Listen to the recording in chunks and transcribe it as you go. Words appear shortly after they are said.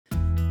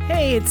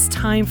It's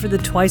time for the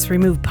Twice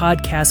Removed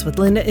podcast with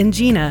Linda and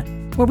Gina,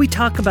 where we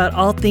talk about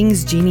all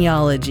things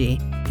genealogy,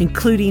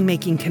 including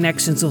making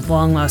connections with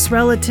long-lost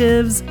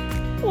relatives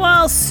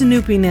while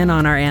snooping in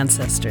on our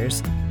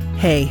ancestors.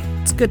 Hey,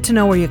 it's good to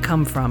know where you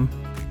come from.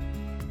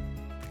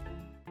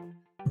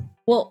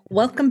 Well,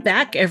 welcome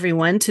back,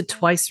 everyone, to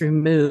Twice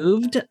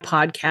Removed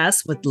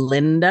podcast with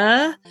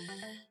Linda.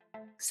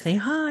 Say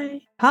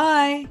hi.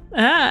 Hi.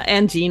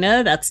 And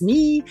Gina, that's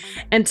me.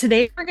 And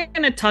today we're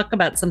going to talk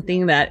about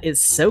something that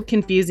is so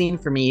confusing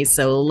for me.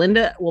 So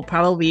Linda will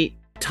probably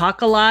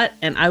talk a lot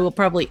and I will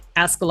probably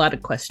ask a lot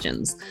of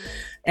questions.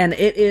 And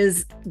it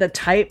is the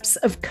types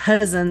of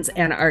cousins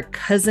and our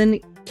cousin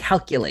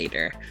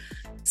calculator.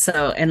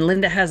 So, and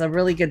Linda has a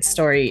really good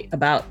story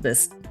about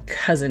this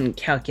cousin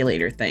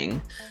calculator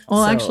thing.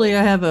 Well, actually,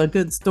 I have a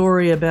good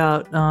story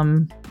about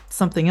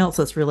something else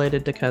that's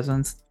related to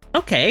cousins.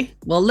 Okay,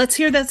 well, let's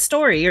hear that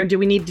story. Or do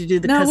we need to do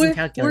the cousin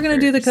calculator? We're going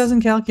to do the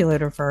cousin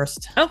calculator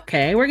first.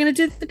 Okay, we're going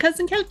to do the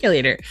cousin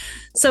calculator.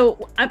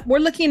 So we're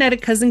looking at a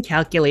cousin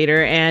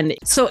calculator. And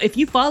so if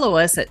you follow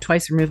us at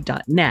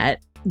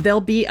twiceremoved.net,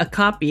 there'll be a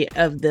copy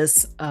of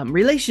this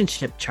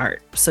relationship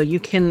chart. So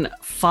you can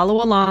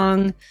follow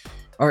along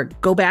or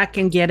go back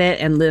and get it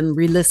and then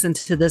re-listen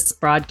to this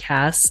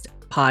podcast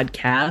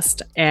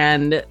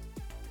and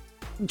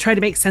try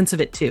to make sense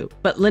of it too.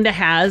 But Linda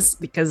has,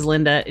 because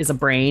Linda is a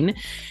brain,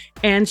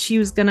 and she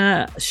was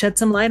gonna shed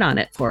some light on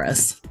it for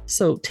us.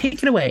 So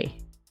take it away.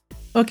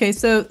 Okay,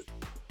 so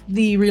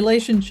the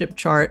relationship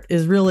chart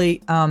is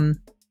really,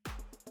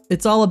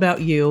 it's all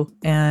about you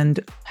and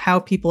how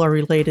people are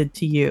related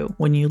to you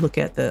when you look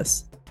at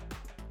this.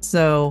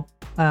 So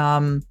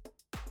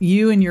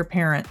you and your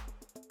parent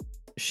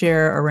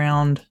share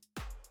around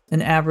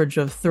an average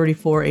of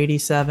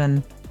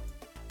 3,487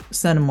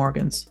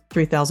 centimorgans,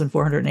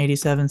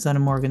 3,487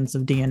 centimorgans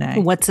of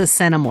DNA. What's a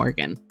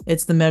centimorgan?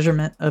 It's the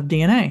measurement of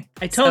DNA.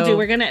 I told you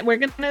we're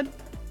gonna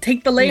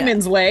take the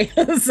layman's way.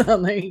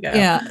 So there you go.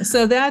 Yeah,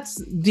 so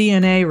that's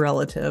DNA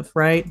relative,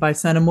 right, by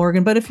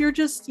centimorgan. But if you're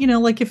just,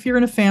 like if you're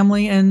in a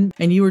family and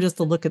you were just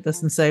to look at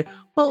this and say,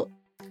 well,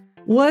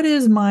 what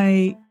is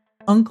my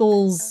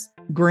uncle's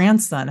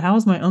grandson? How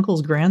is my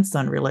uncle's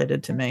grandson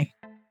related to me?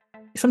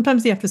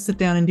 Sometimes you have to sit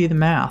down and do the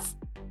math,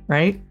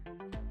 right?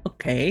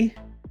 Okay.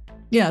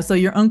 Yeah, so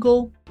your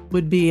uncle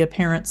would be a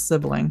parent's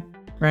sibling,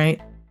 right?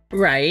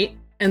 Right.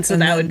 And so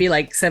that would be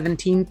like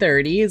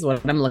 1730 is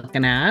what I'm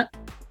looking at,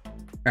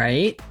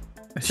 right?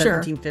 Or sure.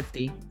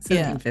 1750.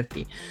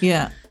 1750.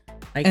 Yeah.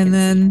 And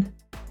then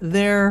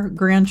their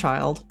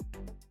grandchild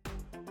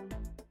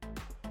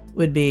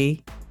would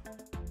be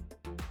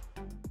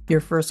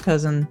your first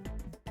cousin.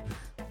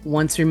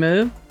 Once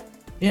removed?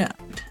 Yeah.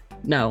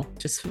 No,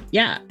 just,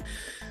 yeah.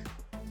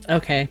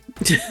 Okay.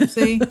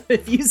 See?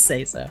 If you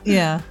say so.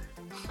 Yeah.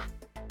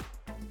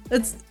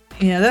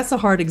 That's a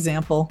hard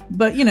example,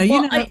 but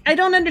I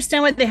don't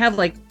understand why they have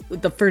like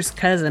the first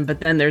cousin, but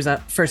then there's a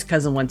first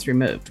cousin once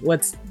removed.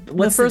 What's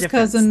the first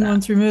cousin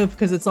once removed?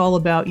 Because it's all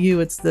about you.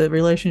 It's the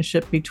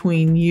relationship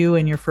between you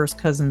and your first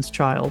cousin's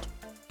child.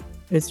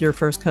 It's your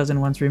first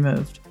cousin once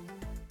removed.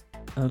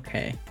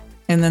 Okay.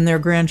 And then their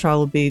grandchild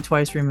will be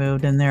twice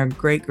removed, and their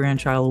great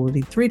grandchild will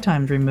be 3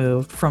 times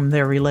removed from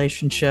their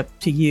relationship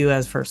to you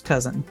as first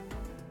cousin.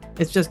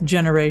 It's just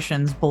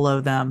generations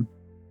below them.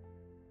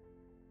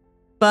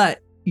 But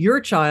your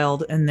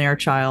child and their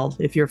child,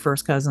 if you're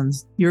first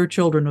cousins, your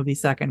children would be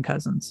second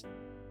cousins.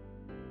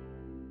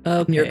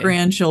 Okay. And your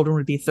grandchildren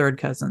would be third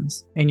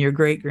cousins, and your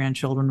great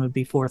grandchildren would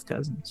be fourth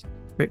cousins.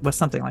 Well,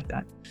 something like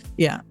that.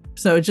 Yeah.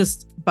 So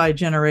just by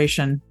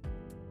generation.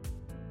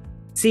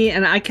 See,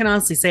 and I can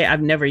honestly say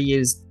I've never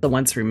used the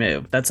once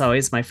removed. That's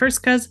always my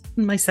first cousin,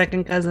 my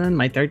second cousin,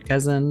 my third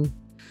cousin,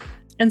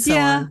 and so on.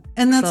 Yeah,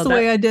 and that's the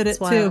way I did it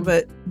too.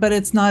 But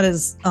it's not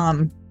as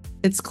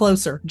it's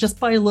closer, just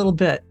by a little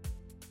bit.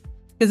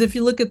 Because if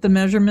you look at the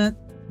measurement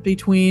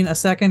between a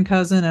second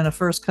cousin and a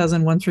first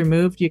cousin once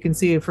removed, you can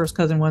see a first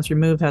cousin once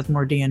removed has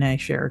more DNA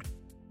shared.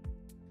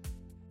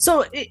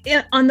 So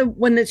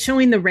when it's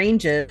showing the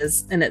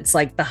ranges, and it's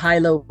like the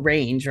high-low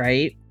range,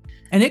 right?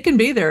 And it can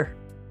be there.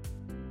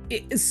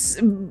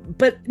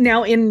 But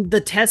now in the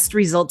test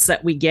results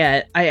that we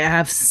get, I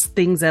have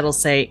things that'll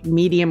say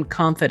medium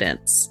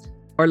confidence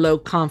or low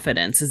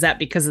confidence. Is that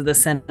because of the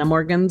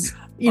centimorgans?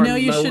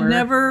 You should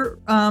never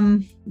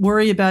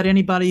worry about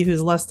anybody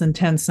who's less than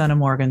 10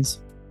 centimorgans,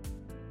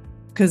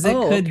 because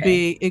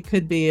it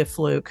could be a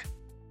fluke.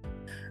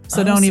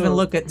 So don't even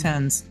look at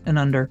 10s and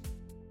under.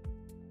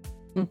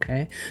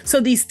 Okay. So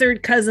these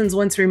third cousins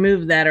once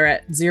removed that are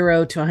at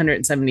 0 to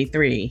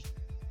 173.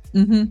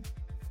 Mm-hmm.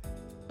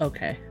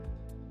 Okay.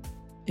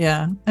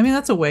 Yeah. I mean,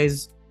 that's a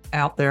ways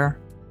out there.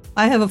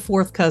 I have a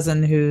fourth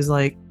cousin who's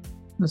like,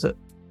 was it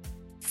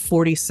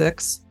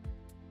 46?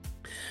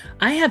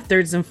 I have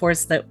thirds and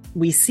fourths that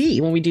we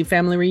see when we do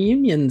family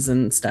reunions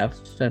and stuff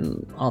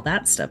and all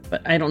that stuff,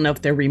 but I don't know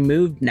if they're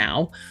removed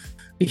now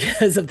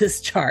because of this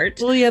chart.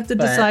 Well, you have to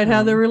decide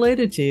how they're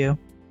related to you.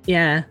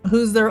 Yeah.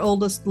 Who's their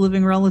oldest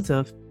living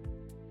relative?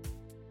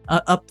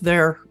 Up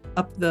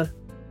the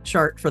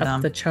chart for them.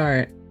 Up the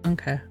chart.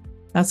 Okay.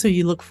 That's who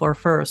you look for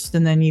first.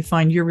 And then you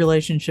find your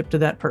relationship to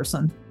that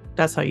person.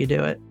 That's how you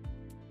do it.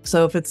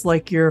 So if it's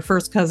like your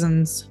first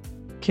cousin's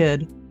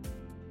kid,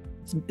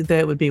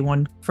 that would be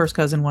one first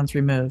cousin once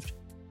removed.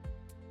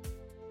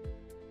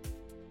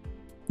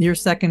 Your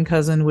second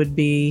cousin would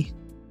be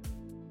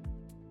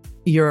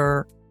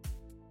your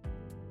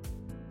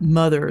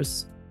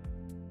mother's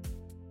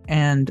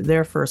and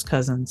their first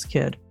cousin's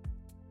kid.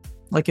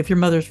 Like if your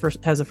mother's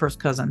has a first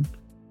cousin.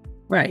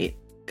 Right.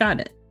 Got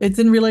it. It's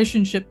in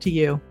relationship to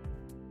you.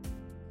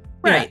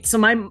 Right. Yeah. So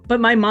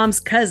my mom's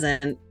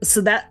cousin,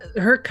 so that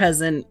her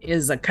cousin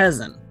is a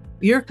cousin.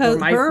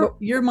 Your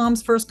your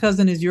mom's first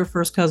cousin is your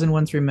first cousin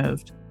once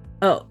removed.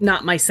 Oh,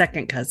 not my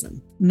second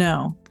cousin.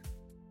 No.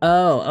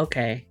 Oh,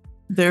 okay.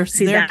 That's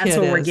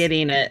what we're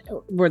getting it.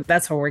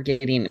 That's what we're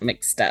getting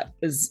mixed up.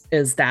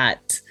 Is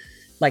that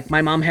like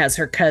my mom has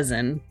her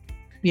cousin,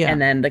 yeah, and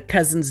then the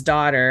cousin's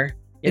daughter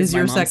is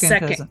your second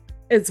cousin.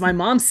 It's my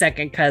mom's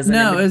second cousin.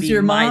 No, is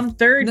your mom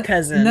third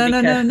cousin?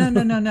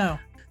 No.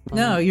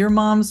 No, your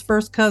mom's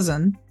first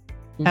cousin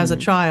as a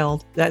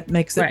child. That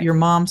makes it your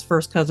mom's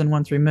first cousin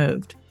once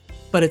removed,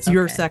 but it's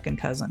your second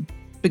cousin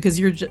because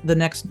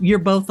you're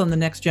both on the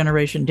next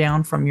generation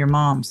down from your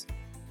mom's.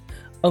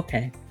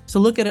 Okay. So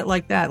look at it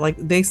like that. Like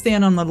they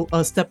stand on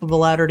a step of a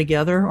ladder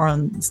together or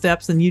on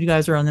steps and you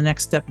guys are on the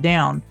next step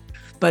down.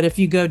 But if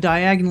you go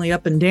diagonally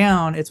up and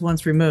down, it's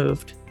once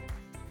removed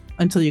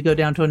until you go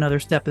down to another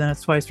step and then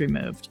it's twice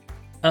removed.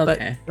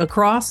 Okay. But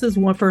across is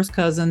one first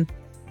cousin.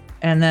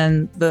 And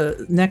then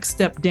the next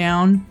step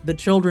down, the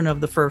children of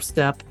the first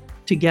step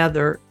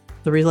together,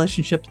 the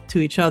relationship to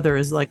each other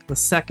is like the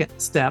second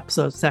step.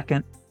 So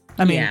second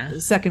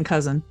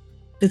cousin.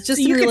 It's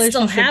just so you can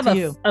still have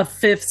a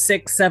fifth,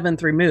 sixth,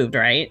 seventh removed,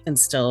 right? And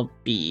still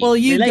be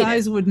you related.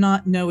 Guys would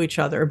not know each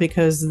other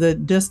because the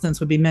distance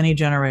would be many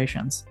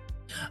generations.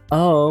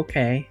 Oh,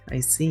 okay. I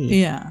see.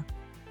 Yeah.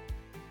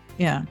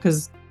 Yeah,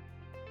 because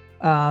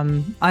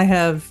I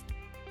have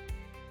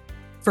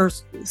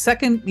first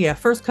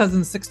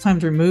cousins 6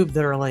 times removed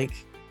that are like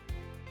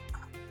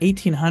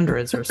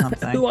 1800s or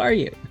something. Who are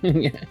you?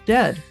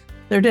 Dead.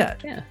 They're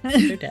dead. Yeah,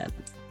 they're dead.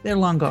 They're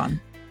long gone.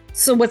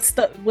 So what's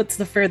the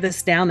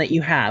furthest down that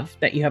you have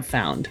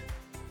found?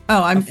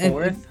 Oh, I'm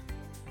fourth.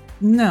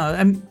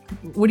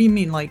 What do you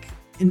mean, like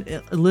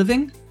in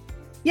living?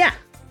 Yeah.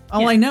 Oh,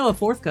 yeah. I know a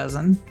fourth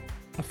cousin.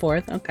 A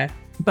fourth, okay.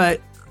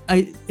 But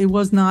it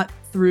was not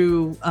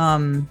through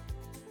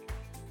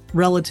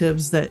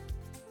relatives that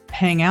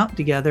hang out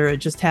together. It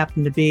just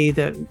happened to be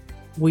that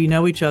we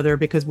know each other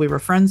because we were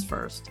friends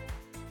first,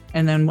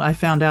 and then I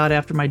found out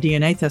after my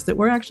DNA test that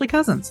we're actually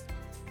cousins.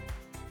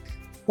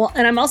 Well,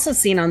 and I'm also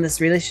seeing on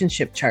this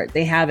relationship chart,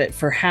 they have it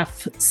for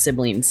half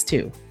siblings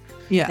too.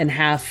 Yeah. And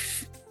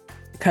half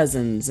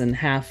cousins and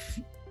half.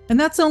 And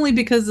that's only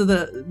because of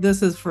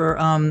this is for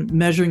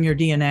measuring your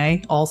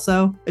DNA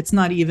also. It's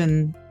not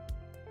even,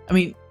 I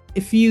mean,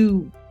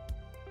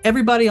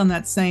 everybody on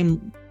that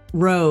same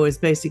row is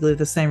basically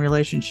the same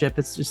relationship.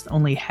 It's just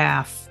only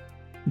half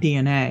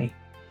DNA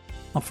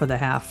for the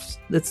half.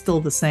 It's still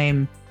the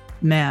same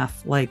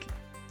math. Like,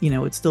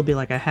 it'd still be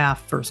like a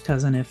half first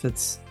cousin if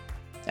it's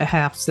a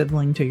half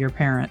sibling to your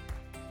parent.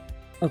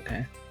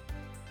 Okay.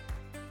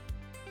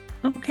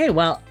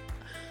 Well,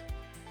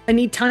 I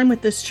need time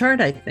with this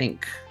chart, I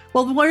think.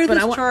 Well, where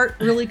this chart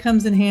really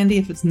comes in handy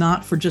if it's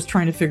not for just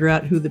trying to figure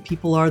out who the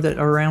people are that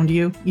are around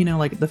you,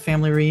 like the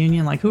family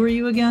reunion, like who are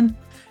you again?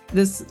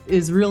 This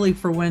is really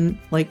for when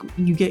like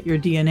you get your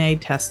DNA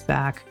test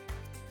back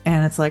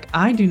and it's like,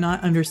 I do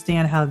not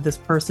understand how this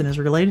person is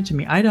related to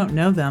me. I don't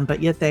know them,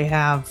 but yet they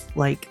have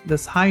like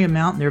this high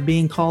amount and they're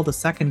being called a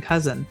second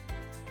cousin.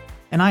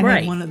 And I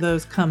had one of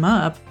those come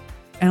up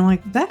and I'm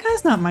like, that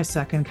guy's not my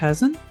second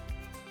cousin.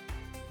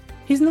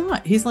 He's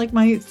not. He's like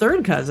my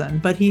third cousin,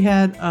 but he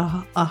had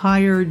a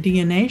higher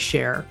DNA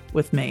share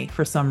with me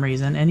for some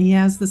reason. And he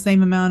has the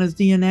same amount of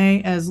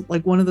DNA as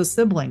like one of the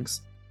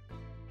siblings.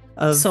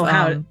 So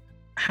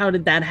how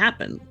did that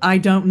happen? I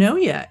don't know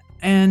yet.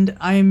 And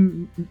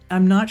I'm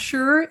not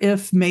sure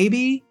if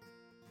maybe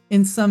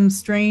in some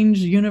strange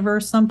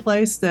universe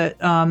someplace that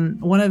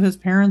one of his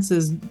parents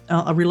is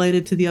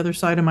related to the other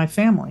side of my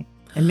family.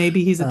 And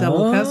maybe he's a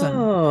double cousin.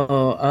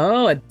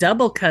 Oh, a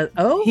double cousin.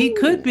 Oh, he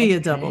could be a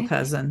double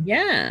cousin.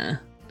 Yeah.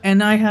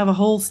 And I have a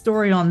whole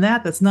story on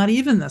that's not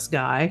even this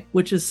guy,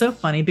 which is so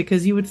funny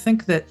because you would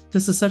think that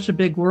this is such a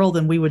big world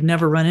and we would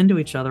never run into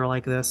each other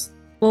like this.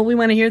 Well, we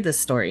want to hear this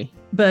story.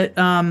 But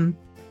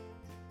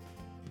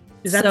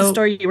is that the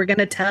story you were going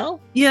to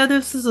tell? Yeah,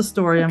 this is a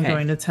story I'm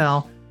going to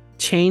tell.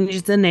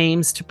 Change the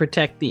names to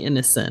protect the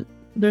innocent.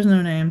 There's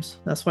no names.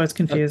 That's why it's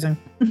confusing.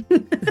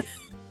 Okay.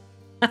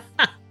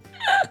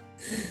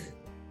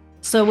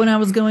 So when I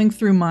was going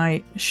through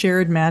my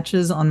shared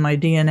matches on my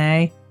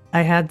DNA,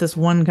 I had this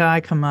one guy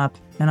come up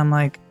and I'm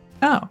like,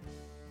 oh,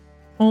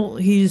 well,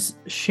 he's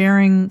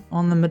sharing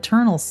on the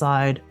maternal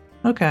side.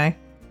 Okay.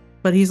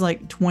 But he's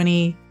like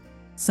 20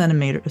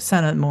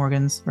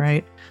 centimorgans,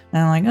 right?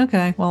 And I'm like,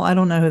 okay, well, I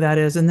don't know who that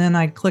is. And then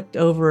I clicked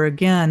over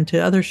again to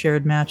other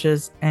shared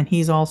matches and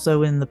he's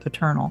also in the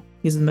paternal.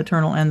 He's the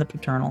maternal and the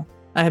paternal.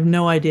 I have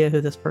no idea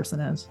who this person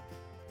is,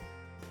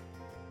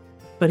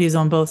 but he's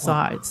on both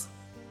Wow. sides.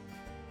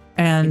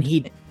 And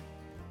And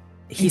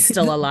he's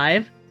still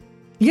alive?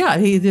 yeah,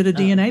 he did a Oh,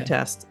 DNA okay.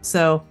 test.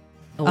 So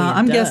Oh, yeah,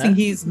 I'm duh. guessing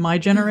he's my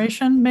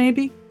generation,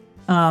 maybe.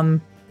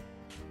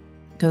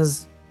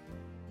 Because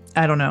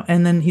I don't know.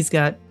 And then he's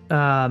got,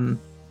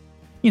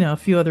 a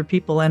few other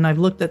people. And I've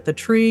looked at the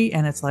tree,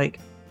 and it's like,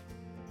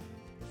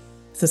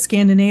 it's a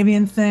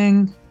Scandinavian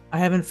thing. I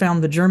haven't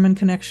found the German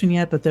connection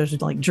yet, but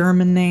there's like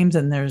German names,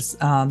 and there's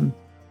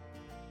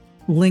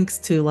links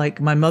to like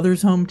my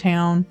mother's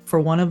hometown for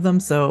one of them.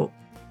 So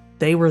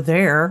they were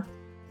there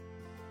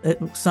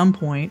at some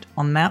point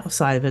on that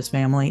side of his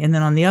family. And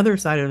then on the other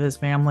side of his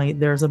family,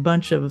 there's a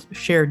bunch of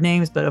shared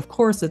names, but of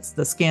course it's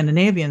the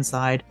Scandinavian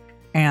side.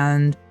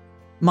 And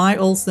my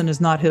Olsen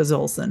is not his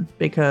Olsen,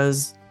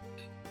 because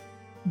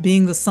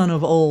being the son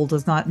of Ol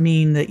does not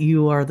mean that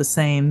you are the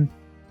same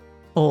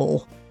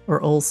Ol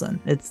or Olsen.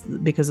 It's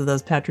because of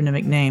those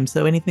patronymic names.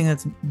 So anything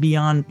that's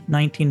beyond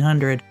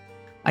 1900,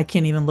 I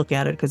can't even look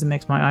at it because it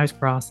makes my eyes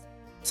cross.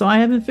 So I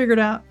haven't figured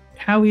out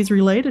how he's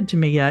related to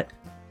me yet,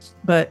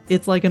 but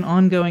it's like an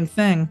ongoing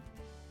thing.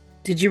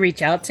 Did you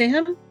reach out to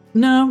him?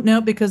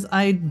 No, because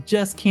I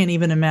just can't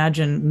even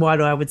imagine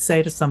what I would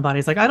say to somebody.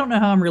 It's like, I don't know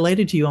how I'm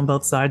related to you on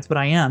both sides, but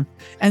I am.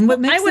 And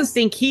what makes I would this,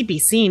 think he'd be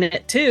seeing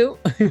it too,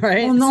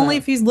 right? well, only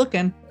if he's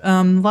looking.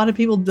 A lot of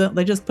people don't,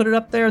 they just put it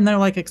up there and they're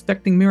like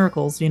expecting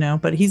miracles,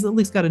 but he's at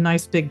least got a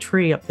nice big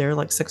tree up there,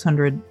 like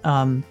 600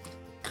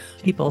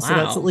 people. So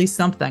that's Wow. at least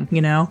something,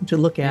 to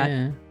look at.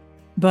 Yeah.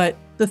 But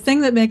the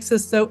thing that makes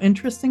this so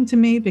interesting to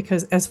me,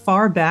 because as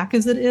far back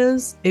as it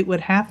is, it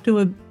would have to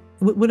have,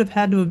 would have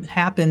had to have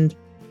happened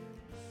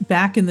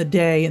back in the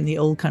day in the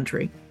old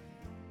country.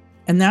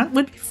 And that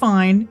would be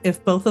fine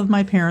if both of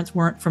my parents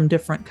weren't from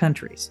different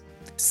countries.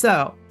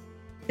 So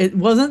it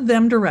wasn't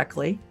them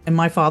directly. And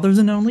my father's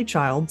an only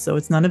child, so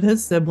it's none of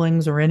his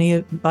siblings or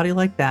anybody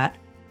like that.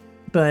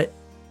 But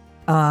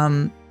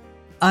I'm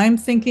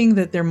thinking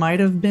that there might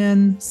have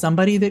been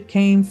somebody that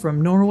came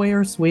from Norway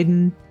or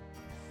Sweden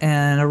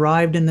and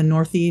arrived in the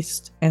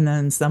Northeast, and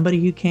then somebody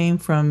who came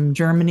from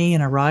Germany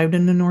and arrived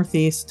in the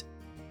Northeast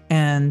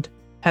and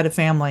had a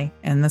family,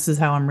 and this is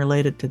how I'm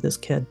related to this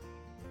kid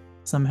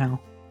somehow.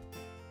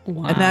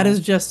 Wow. And that is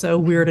just so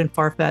weird and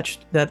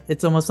far-fetched that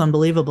it's almost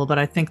unbelievable, but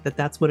I think that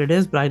that's what it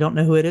is, but I don't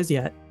know who it is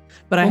yet.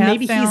 But I have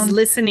maybe found... he's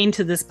listening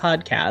to this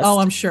podcast. Oh,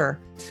 I'm sure.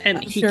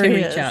 And he can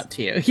reach out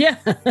to you. Yeah.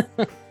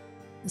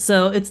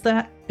 So it's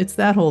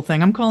that whole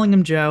thing. I'm calling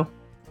him Joe.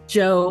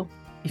 Joe.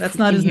 That's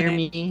not his name.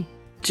 Me.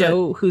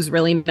 Joe, who's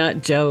really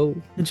not Joe.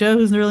 Joe,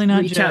 who's really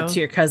not reach Joe. Reach out to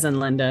your cousin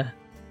Linda.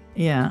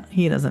 Yeah,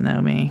 he doesn't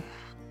know me.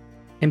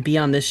 And be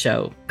on this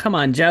show. Come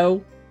on,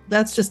 Joe.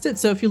 That's just it.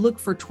 So if you look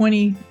for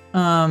 20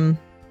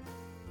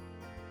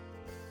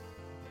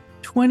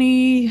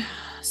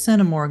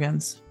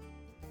 centimorgans,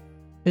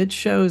 it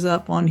shows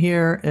up on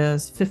here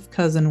as fifth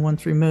cousin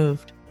once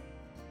removed.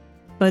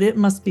 But it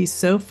must be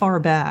so far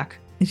back.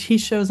 He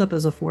shows up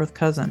as a fourth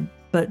cousin.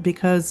 But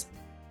because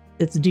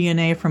it's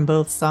DNA from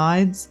both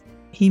sides,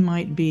 he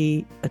might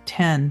be a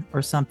 10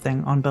 or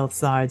something on both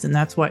sides. And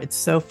that's why it's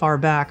so far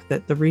back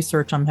that the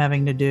research I'm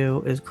having to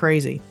do is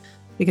crazy.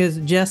 Because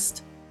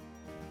just,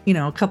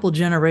 a couple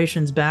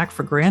generations back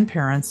for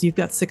grandparents, you've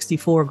got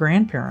 64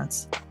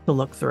 grandparents to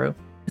look through.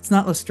 It's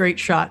not a straight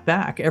shot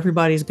back.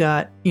 Everybody's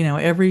got,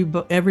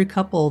 every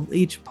couple,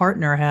 each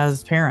partner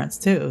has parents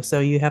too. So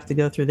you have to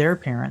go through their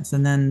parents.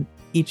 And then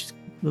each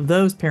of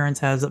those parents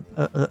has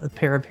a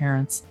pair of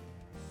parents.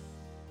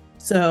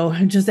 So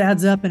it just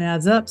adds up and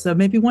adds up. So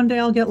maybe one day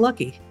I'll get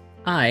lucky.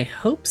 I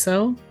hope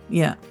so.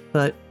 Yeah,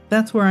 but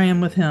that's where I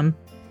am with him.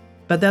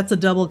 But that's a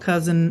double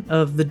cousin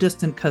of the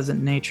distant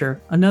cousin nature.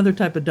 Another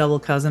type of double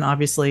cousin,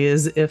 obviously,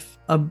 is if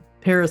a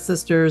pair of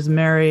sisters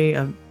marry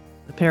a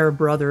pair of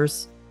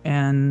brothers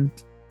and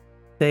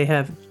they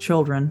have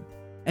children.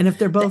 And if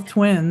they're both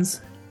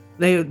twins,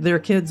 their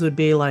kids would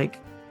be like,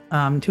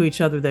 to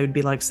each other, they would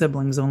be like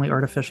siblings, only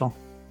artificial.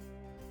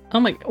 Oh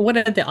my, what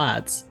are the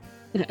odds?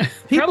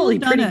 Probably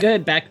pretty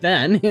good back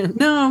then.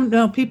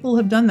 No, people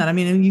have done that. I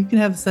mean, you can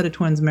have a set of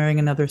twins marrying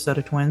another set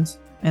of twins.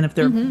 And if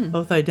they're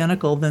both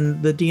identical, then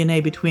the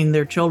DNA between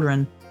their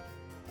children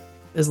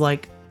is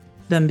like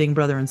them being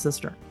brother and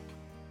sister.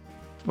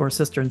 Or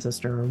sister and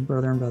sister, or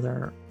brother and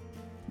brother.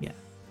 Yeah.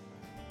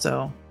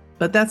 So,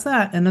 but that's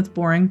that, and it's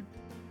boring.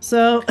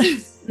 So...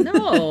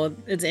 No,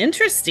 it's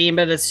interesting,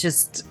 but it's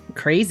just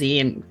crazy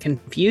and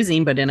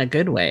confusing, but in a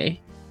good way.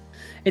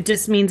 It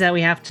just means that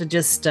we have to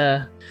just...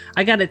 I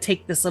got to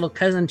take this little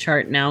cousin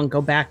chart now and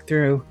go back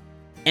through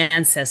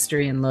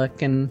Ancestry and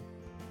look, and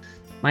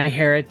my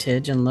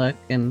heritage and look,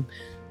 and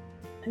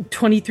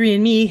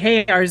 23andMe,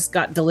 hey, ours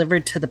got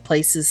delivered to the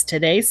places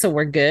today, so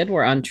we're good.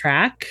 We're on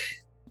track.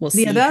 We'll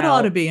see. Yeah, that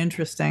ought to be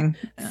interesting.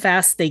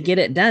 Fast they get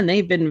it done.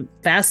 They've been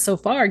fast so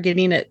far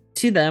getting it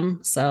to them.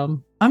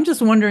 So I'm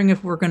just wondering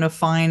if we're going to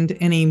find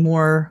any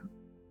more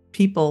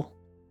people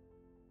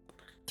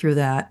through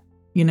that.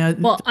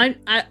 Well,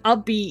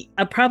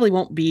 I probably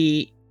won't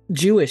be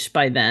Jewish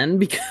by then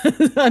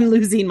because I'm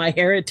losing my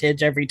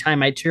heritage every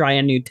time I try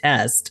a new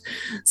test.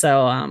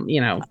 So,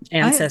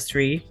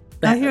 ancestry.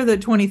 I hear that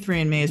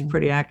 23andMe is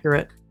pretty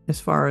accurate as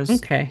far as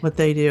what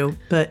they do.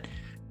 But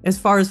as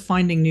far as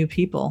finding new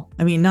people,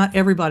 I mean, not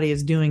everybody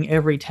is doing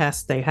every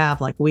test they have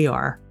like we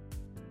are.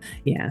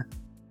 Yeah.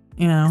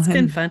 It's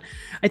been fun.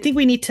 I think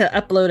we need to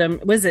upload them.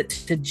 Was it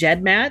to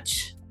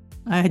GEDmatch?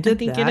 I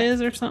think it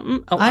is or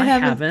something. Oh, I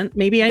haven't.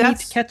 Maybe I need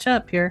to catch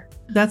up here.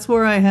 That's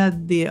where I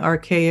had the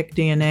archaic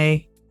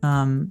DNA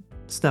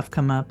stuff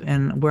come up,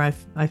 and where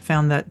I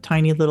found that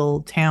tiny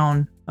little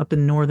town up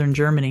in northern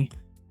Germany.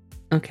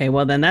 Okay,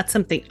 well then that's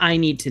something I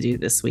need to do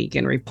this week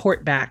and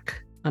report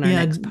back on our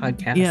next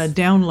podcast. Yeah,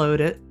 download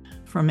it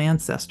from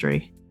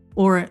Ancestry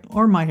or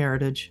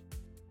MyHeritage.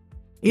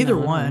 Either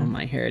one.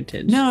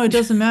 MyHeritage. No, it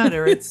doesn't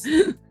matter. It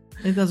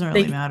doesn't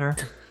really matter.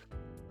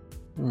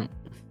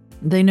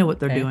 They know what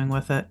they're doing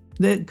with it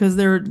because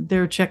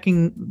they're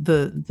checking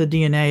the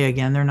DNA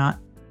again.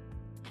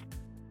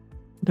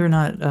 They're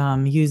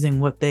not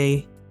using what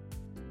their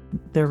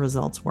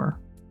results were.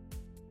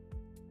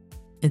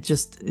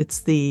 Just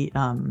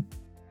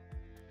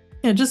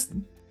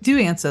do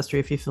Ancestry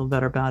if you feel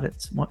better about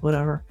it.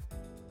 Whatever.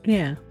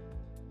 Yeah,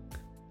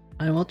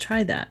 I will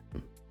try that.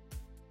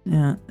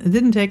 Yeah, it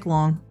didn't take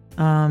long.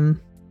 And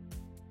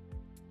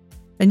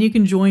you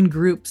can join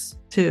groups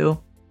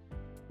too,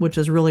 which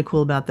is really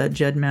cool about that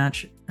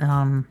GEDmatch.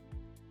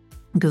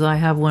 Because I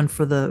have one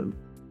for the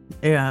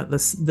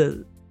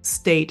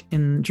state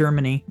in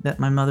Germany that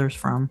my mother's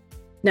from.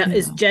 Now,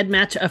 is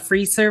GEDmatch a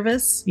free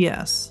service?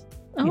 Yes.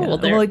 Oh, yeah.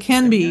 Well, it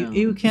can be.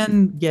 You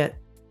can get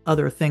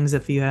other things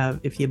if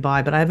you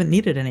buy, but I haven't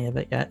needed any of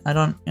it yet. I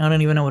don't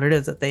even know what it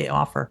is that they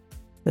offer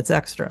that's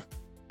extra.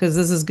 Because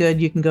this is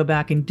good. You can go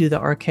back and do the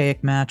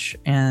archaic match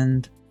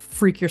and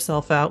freak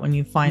yourself out when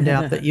you find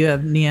out that you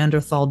have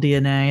Neanderthal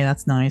DNA.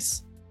 That's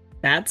nice.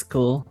 That's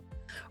cool.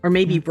 Or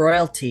maybe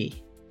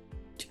royalty.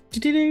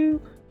 I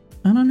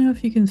don't know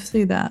if you can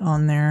see that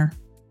on there.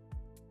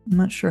 I'm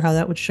not sure how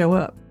that would show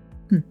up.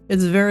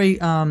 It's very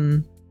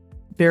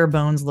bare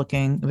bones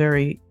looking.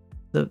 Very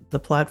the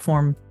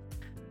platform.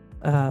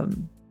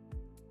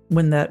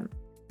 When that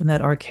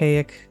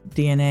archaic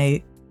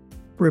DNA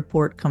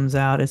report comes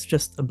out, it's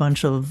just a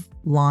bunch of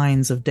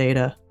lines of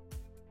data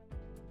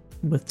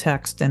with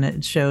text, and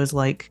it shows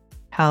like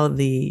how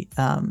the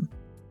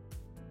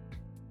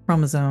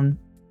chromosome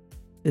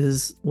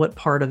is, what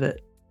part of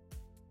it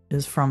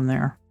is from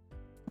there,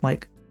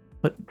 like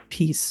what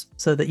piece,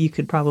 so that you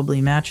could probably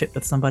match it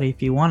with somebody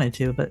if you wanted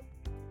to. But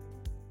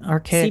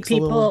archaic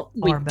people,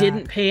 we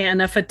didn't pay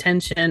enough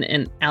attention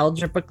in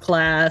algebra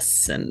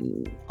class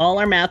and all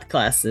our math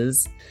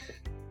classes,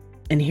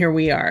 and here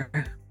we are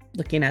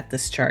looking at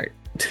this chart.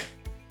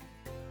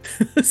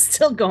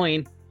 Still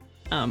going.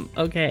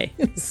 Okay.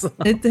 So,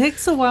 it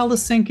takes a while to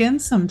sink in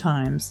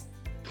sometimes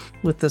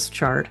with this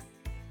chart.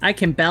 I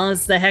can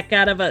balance the heck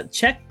out of a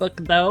checkbook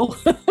though,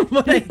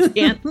 but I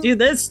can't do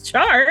this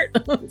chart.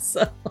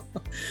 So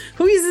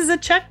who uses a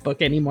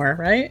checkbook anymore,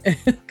 right?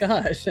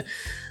 Gosh.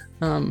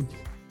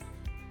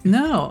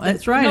 No,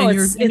 that's right. No,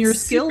 and you're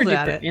skilled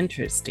at it.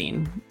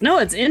 Interesting. No,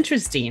 it's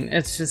interesting.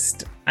 It's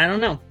just, I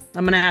don't know.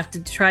 I'm going to have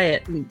to try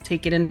it and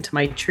take it into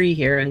my tree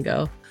here and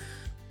go,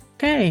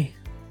 okay.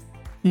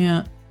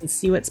 Yeah. And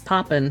see what's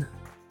popping.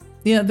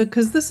 Yeah,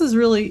 because this is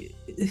really,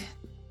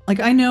 like,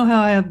 I know how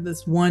I have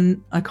this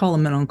one, I call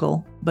him an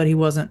uncle, but he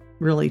wasn't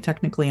really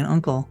technically an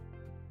uncle.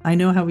 I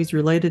know how he's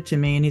related to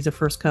me, and he's a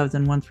first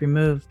cousin once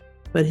removed.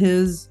 But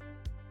his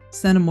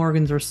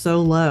centimorgans are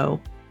so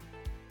low.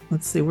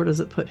 Let's see, where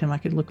does it put him? I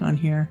could look on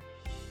here.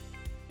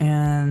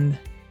 And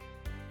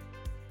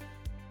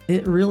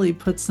it really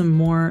puts him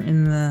more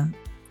in the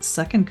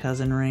second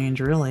cousin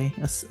range, really.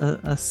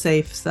 A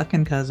safe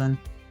second cousin.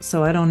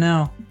 So I don't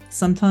know.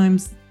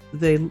 Sometimes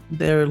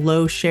they're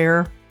low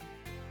share.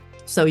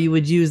 So you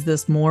would use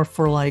this more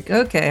for like,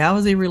 okay, how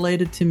is he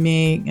related to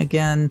me?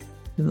 Again,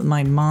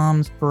 my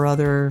mom's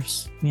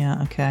brothers.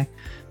 Yeah, okay.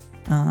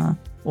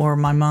 Or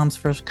my mom's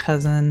first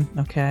cousin.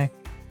 Okay.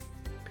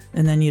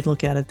 And then you'd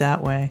look at it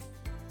that way.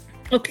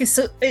 Okay,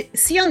 so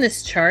see on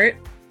this chart,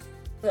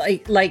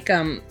 like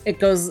it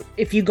goes,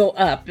 if you go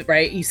up,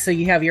 right? So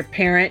you have your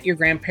parent, your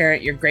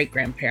grandparent, your great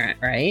grandparent,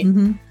 right?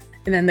 Mm-hmm.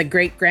 And then the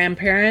great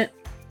grandparent.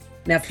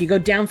 Now, if you go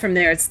down from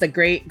there, it's the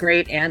great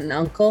great aunt and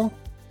uncle.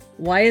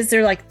 Why is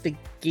there like the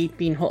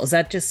gaping hole? Is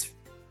that just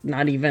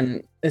not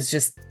even? It's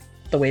just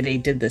the way they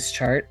did this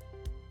chart.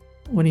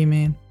 What do you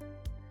mean?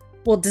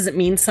 Well, does it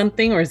mean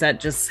something, or is that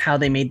just how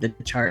they made the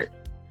chart?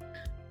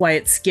 Why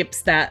it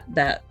skips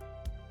that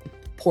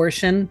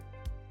portion?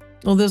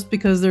 Well, this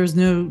because there's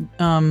no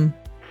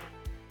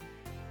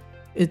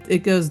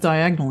it goes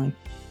diagonally.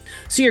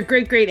 So your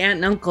great great aunt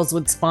and uncles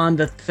would spawn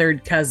the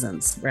third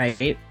cousins, right?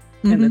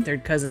 Mm-hmm. And the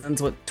third cousins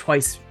would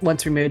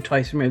once removed,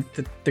 twice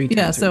removed, three times.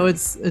 Yeah, so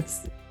removed.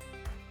 it's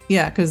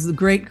because the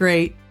great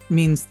great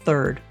means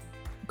third,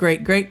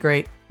 great great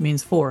great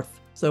means fourth.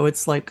 So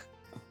it's like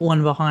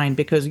one behind,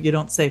 because you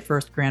don't say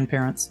first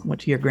grandparents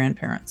went to your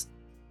grandparents.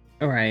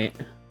 All right.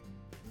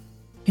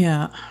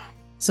 Yeah.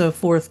 So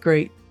fourth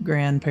great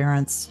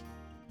grandparents,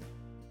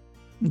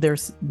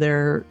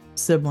 their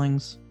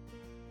siblings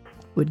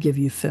would give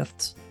you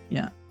fifths.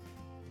 Yeah.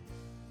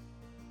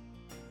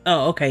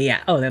 Oh, okay,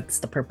 yeah. Oh, that's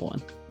the purple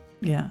one.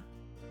 Yeah.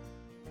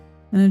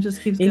 And it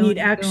just keeps And going. you'd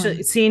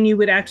actually seeing you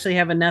would actually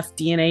have enough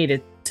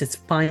DNA to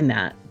find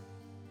that.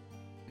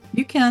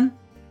 You can.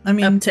 I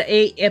mean, up to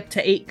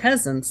eight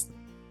cousins.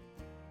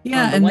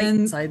 Yeah, and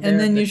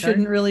then you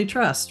shouldn't really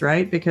trust,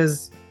 right?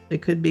 Because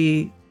it could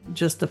be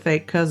just a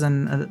fake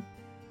cousin.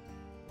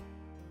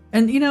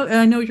 And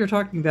I know what you're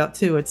talking about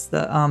too. It's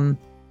the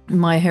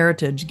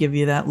MyHeritage give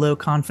you that low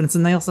confidence,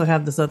 and they also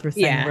have this other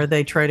thing where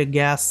they try to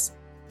guess.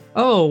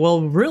 Oh,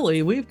 well,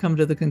 really, we've come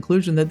to the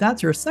conclusion that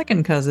that's your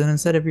second cousin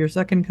instead of your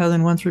second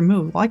cousin once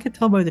removed. Well, I could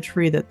tell by the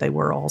tree that they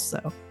were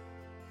also.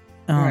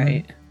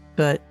 Right.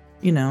 But,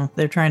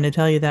 they're trying to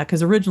tell you that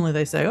because originally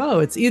they say, oh,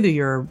 it's either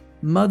your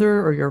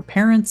mother or your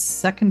parents'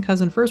 second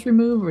cousin first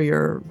removed or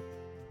your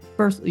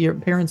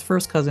parents'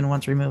 first cousin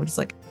once removed. It's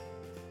like,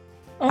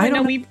 I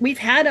know we've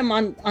had them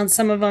on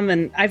some of them,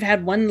 and I've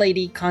had one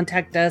lady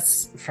contact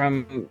us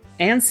from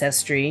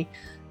Ancestry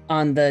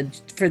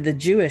for the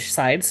Jewish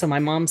side, so my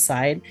mom's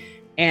side,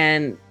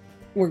 and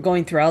we're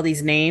going through all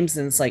these names,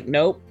 and it's like,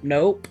 nope.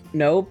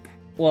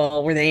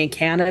 Well, were they in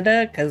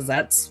Canada? Because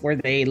that's where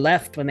they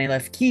left when they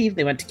left Kyiv.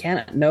 They went to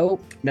Canada.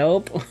 Nope.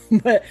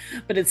 but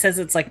it says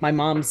it's like my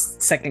mom's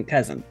second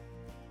cousin.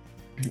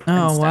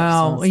 Oh,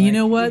 wow. So you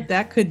know what?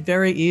 That could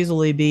very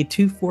easily be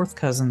 2 fourth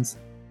cousins.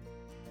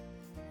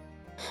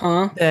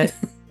 Huh? That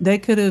there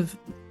could have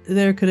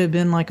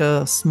been like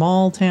a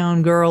small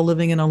town girl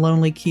living in a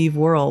lonely Kyiv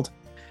world.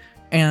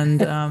 And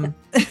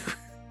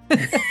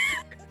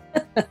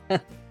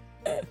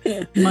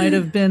might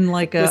have been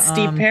like a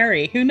Steve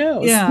Perry. Who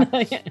knows? Yeah.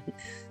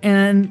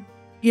 And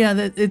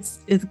yeah,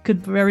 it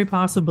could very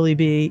possibly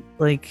be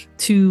like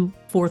 2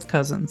 fourth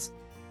cousins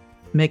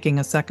making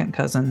a second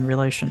cousin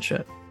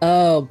relationship.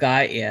 Oh,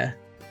 got ya.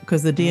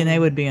 Because the DNA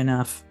would be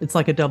enough. It's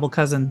like a double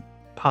cousin,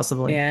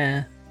 possibly.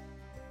 Yeah.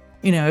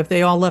 If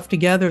they all left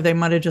together, they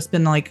might have just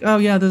been like, oh,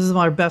 yeah, this is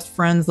my best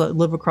friends that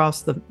live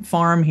across the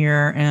farm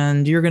here,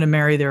 and you're going to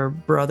marry their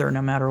brother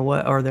no matter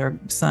what, or their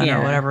son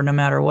or whatever, no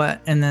matter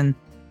what. And then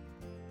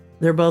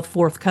they're both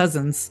fourth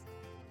cousins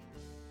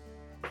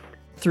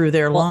through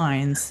their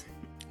lines.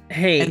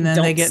 Hey, and then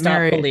they get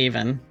married.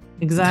 Believing.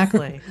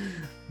 Exactly.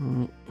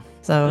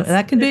 So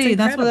that could be.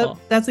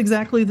 That's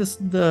exactly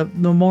the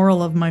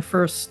moral of my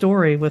first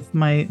story with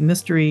my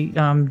mystery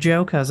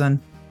Joe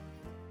cousin.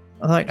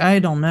 Like, I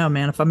don't know,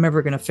 man, if I'm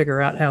ever going to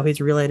figure out how he's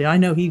related. I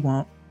know he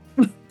won't.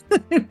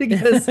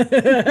 Because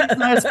he's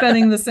not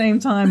spending the same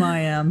time I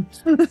am.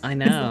 I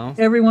know.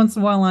 Every once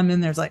in a while I'm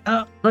in there, it's like,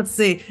 oh, let's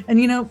see.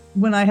 And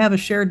when I have a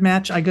shared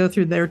match, I go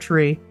through their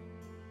tree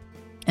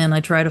and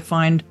I try to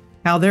find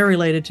how they're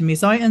related to me.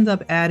 So I end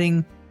up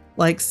adding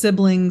like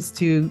siblings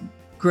to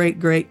great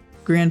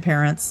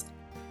grandparents,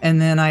 and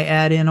then I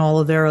add in all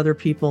of their other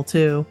people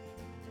too.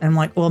 I'm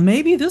like, well,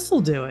 maybe this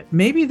will do it.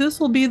 Maybe this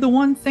will be the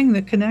one thing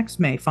that connects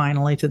me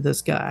finally to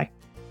this guy,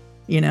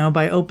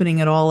 by opening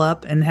it all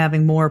up and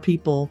having more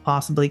people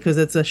possibly, because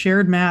it's a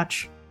shared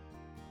match.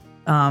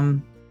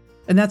 And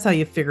that's how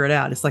you figure it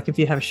out. It's like if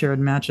you have shared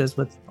matches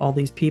with all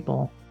these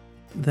people,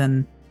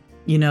 then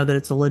you know that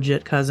it's a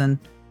legit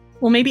cousin.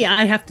 Well, maybe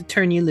I have to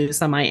turn you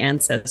loose on my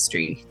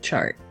ancestry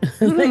chart.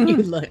 Let you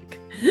look.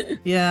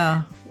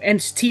 Yeah. And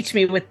teach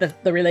me with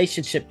the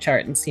relationship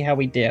chart and see how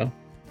we do.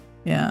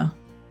 Yeah.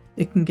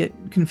 It can get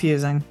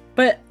confusing,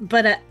 but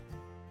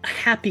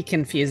happy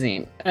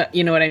confusing.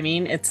 You know what I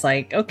mean? It's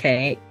like,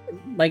 okay,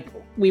 like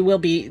we will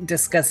be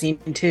discussing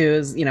too,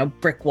 is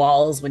brick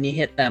walls when you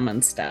hit them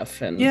and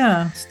stuff. And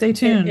yeah, stay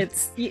tuned.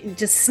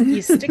 You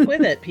stick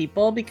with it,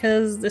 people,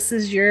 because this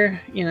is your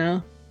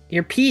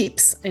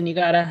peeps, and you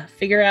gotta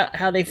figure out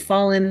how they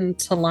fall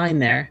into line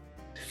there.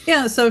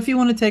 Yeah, so if you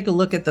want to take a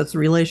look at this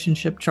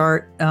relationship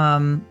chart,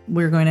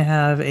 we're going to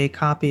have a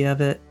copy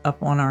of it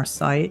up on our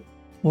site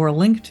or a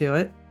link to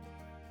it.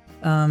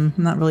 I'm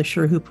not really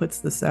sure who puts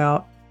this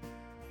out,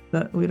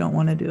 but we don't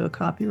want to do a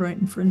copyright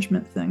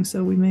infringement thing,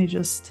 so we may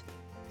just...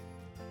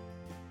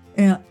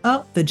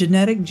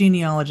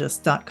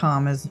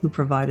 thegeneticgenealogist.com is who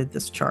provided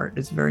this chart.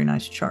 It's a very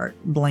nice chart.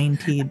 Blaine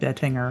T.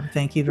 Bettinger.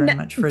 Thank you very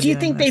much for doing this. Do you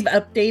think they've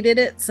updated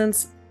it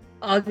since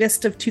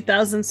August of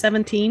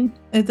 2017?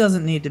 It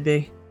doesn't need to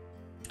be.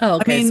 Oh,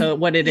 okay. So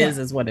what it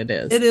is what it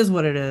is. It is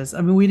what it is.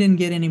 I mean, we didn't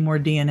get any more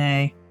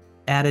DNA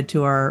added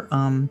to our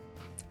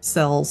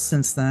cells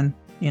since then.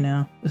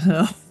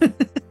 So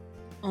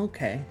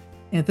okay.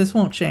 Yeah, this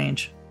won't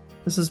change.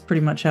 This is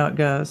pretty much how it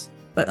goes.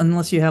 But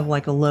unless you have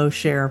like a low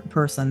share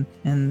person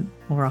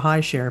or a high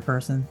share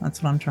person,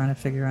 that's what I'm trying to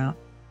figure out.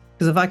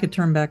 Because if I could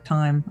turn back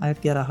time,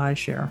 I'd get a high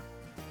share.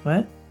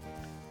 What?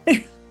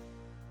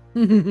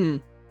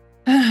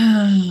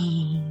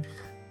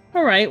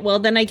 All right. Well,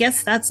 then I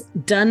guess that's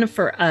done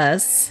for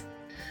us.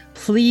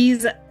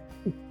 Please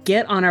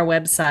get on our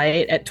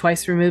website at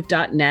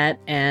twiceremoved.net,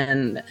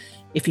 and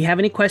if you have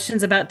any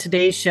questions about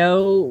today's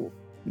show,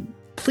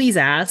 please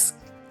ask.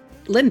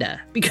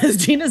 Linda, because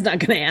Gina's not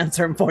going to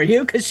answer them for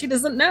you because she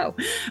doesn't know.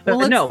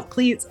 But no,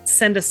 please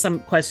send us some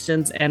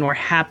questions and we're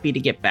happy to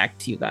get back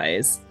to you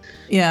guys.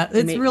 Yeah,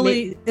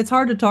 it's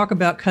hard to talk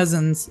about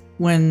cousins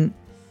when,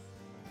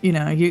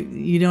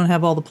 you don't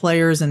have all the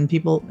players and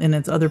people, and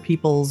it's other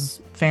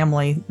people's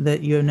family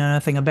that you know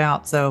nothing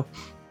about. So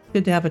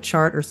good to have a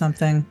chart or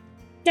something.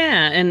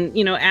 Yeah, and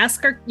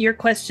ask your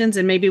questions,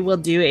 and maybe we'll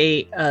do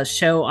a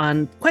show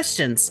on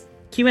questions,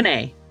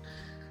 Q&A.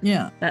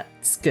 Yeah,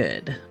 that's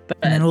good. But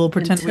and then we'll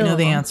pretend we know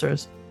the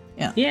answers.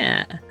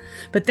 Yeah.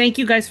 But thank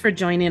you guys for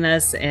joining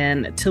us,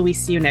 and until we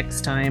see you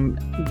next time,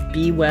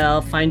 be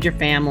well, find your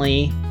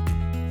family,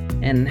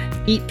 and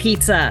eat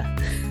pizza.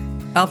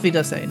 Auf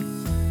Wiedersehen.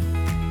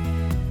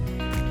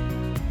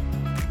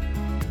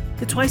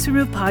 The Twice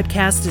Removed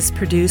podcast is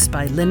produced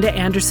by Linda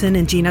Anderson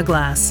and Gina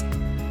Glass.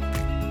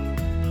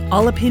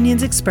 All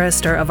opinions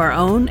expressed are of our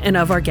own and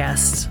of our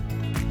guests.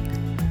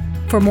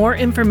 For more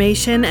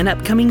information and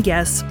upcoming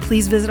guests,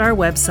 please visit our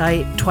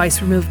website,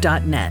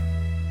 twiceremoved.net.